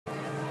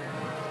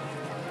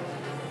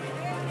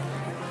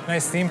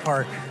Nice theme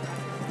park.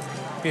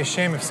 Be a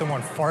shame if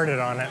someone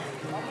farted on it.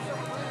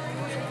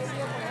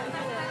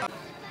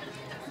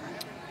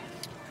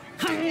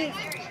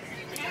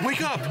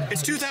 Wake up!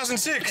 It's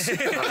 2006!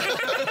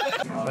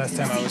 Last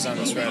time I was on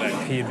this ride, I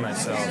peed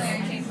myself.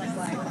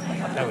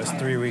 That was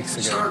 3 weeks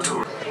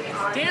ago.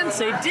 Dan,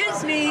 say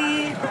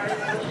Disney!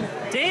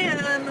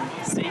 Dan,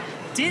 say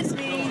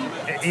Disney!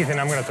 Ethan,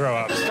 I'm gonna throw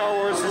up. Star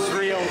Wars is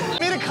real.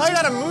 Made a kite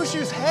out of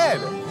Mushu's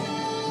head.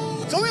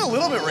 It's only a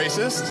little bit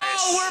racist.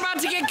 Oh, we're about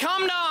to get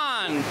cummed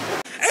on!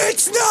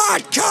 It's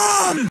not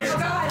cum!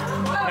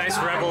 Nice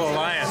Rebel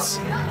Alliance.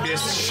 Be a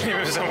shame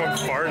if someone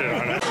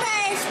farted on it.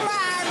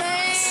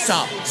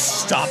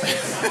 Stop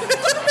it.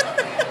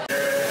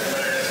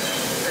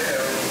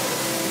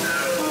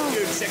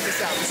 Dude, check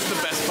this out. This is the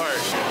best part.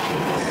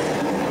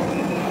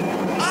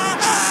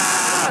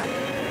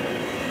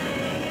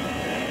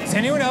 Is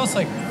anyone else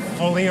like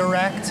fully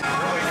erect? I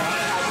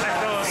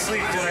fell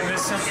asleep. Did I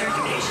miss something?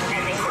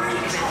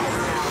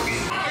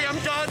 I am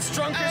God's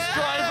drunkest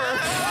driver.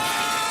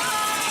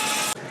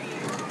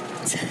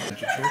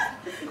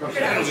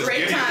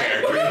 Great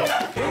time.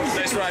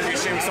 Nice ride. Be a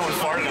shame if someone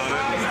farted on it.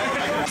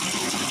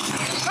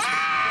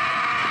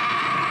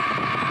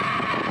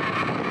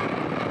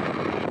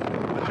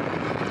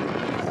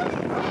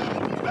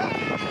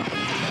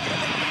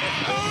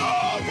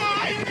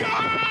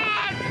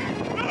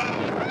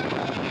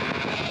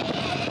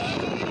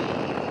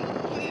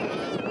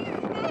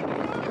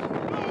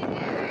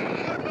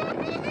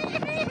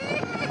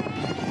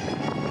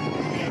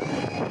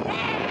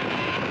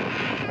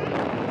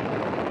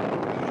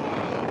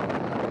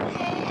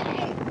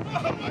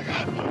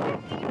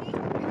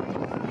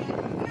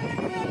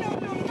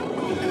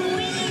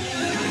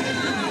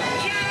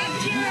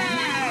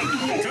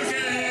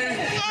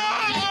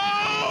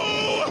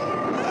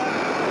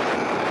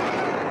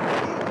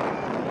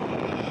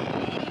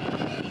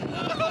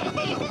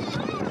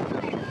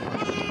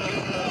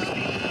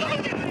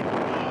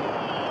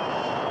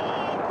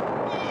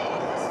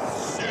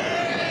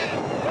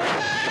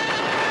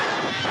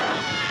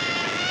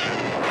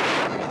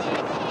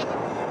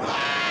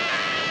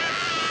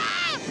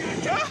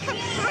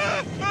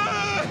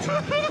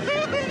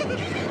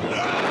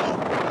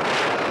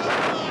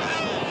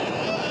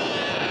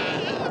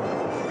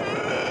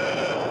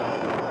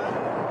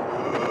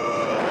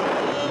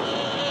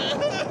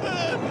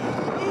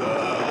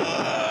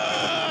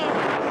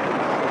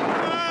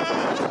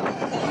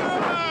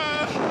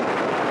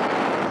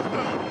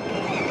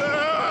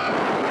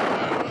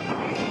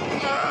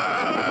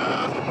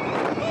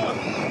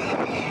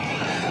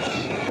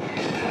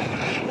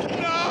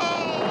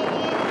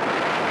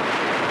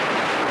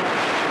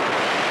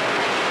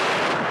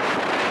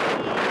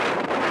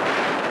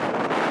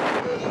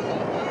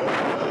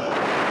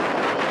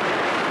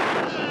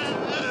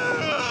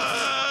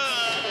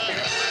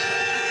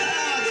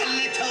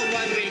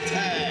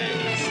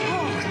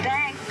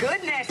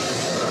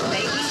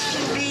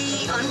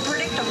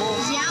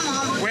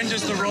 When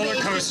does the roller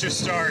coaster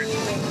start?